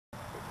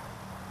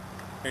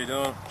How you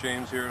doing?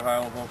 James here at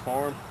Highland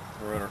Farm.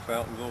 We're at our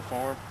Fountainville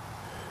farm.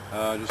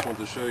 I just wanted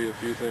to show you a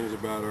few things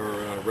about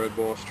our Red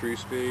Boss tree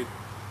spade.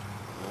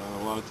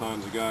 A lot of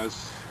times the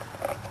guys,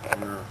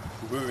 when they're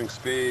moving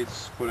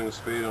spades, putting a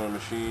spade on a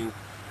machine,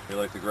 they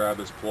like to grab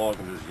this plug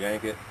and just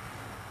yank it.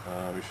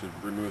 You should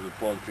remove the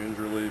plug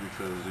gingerly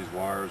because these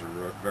wires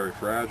are very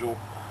fragile.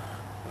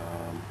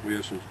 We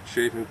have some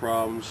chafing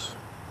problems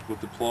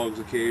with the plugs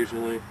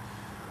occasionally.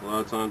 A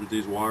lot of times if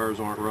these wires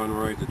aren't run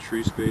right, the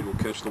tree spade will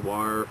catch the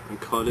wire and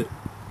cut it.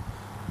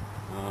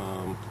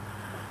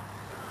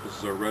 This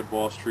is our Red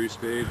Boss tree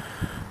spade.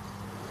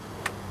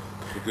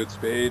 It's a good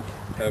spade.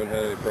 Haven't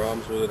had any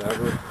problems with it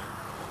ever.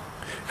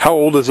 How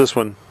old is this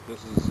one?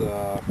 This is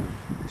from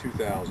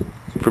 2000.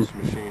 So this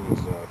machine is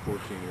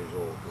 14 years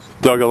old. This is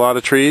dug a lot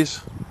of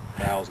trees?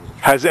 Thousands of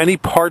trees. Has any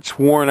parts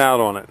worn out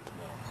on it?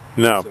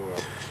 No.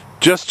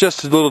 Just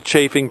a little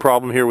chafing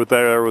problem here with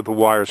the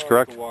wires,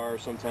 correct? The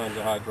wires, sometimes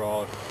the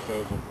hydraulic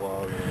goes and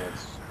plug, and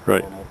that's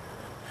right. Normal.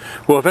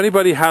 Well, if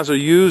anybody has a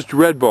used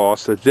Red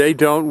Boss that they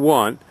don't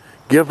want,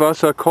 give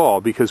us a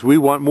call because we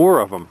want more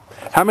of them.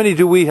 How many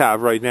do we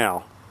have right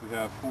now? We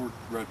have 4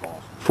 Red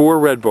Bosses. 4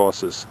 Red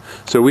Bosses.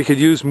 So we could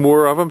use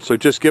more of them, so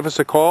just give us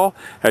a call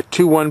at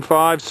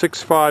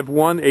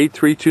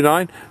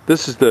 215-651-8329.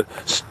 This is the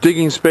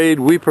digging spade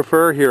we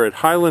prefer here at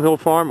Highland Hill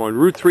Farm on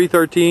Route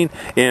 313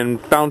 in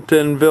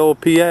Fountainville,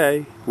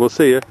 PA. We'll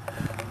see you.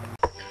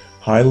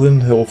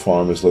 Highland Hill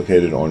Farm is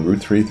located on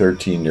Route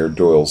 313 near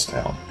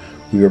Doylestown.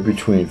 We are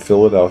between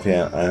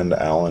Philadelphia and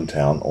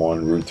Allentown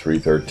on Route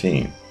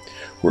 313.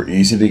 We're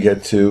easy to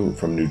get to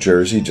from New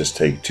Jersey. Just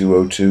take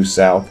 202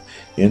 south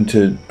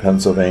into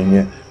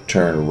Pennsylvania,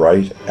 turn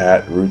right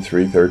at Route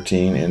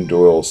 313 in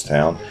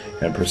Doylestown,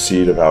 and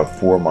proceed about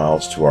 4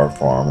 miles to our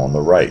farm on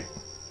the right.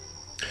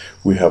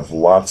 We have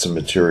lots of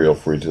material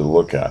for you to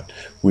look at.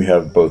 We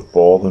have both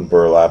balled and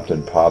burlapped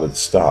and potted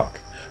stock.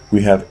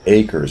 We have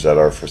acres at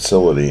our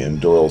facility in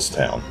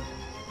Doylestown.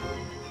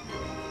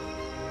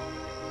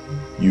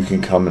 You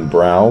can come and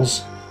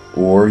browse,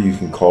 or you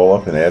can call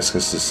up and ask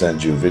us to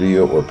send you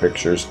video or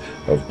pictures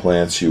of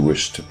plants you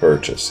wish to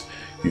purchase.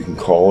 You can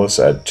call us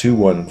at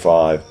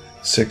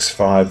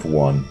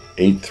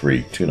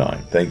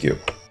 215-651-8329. Thank you.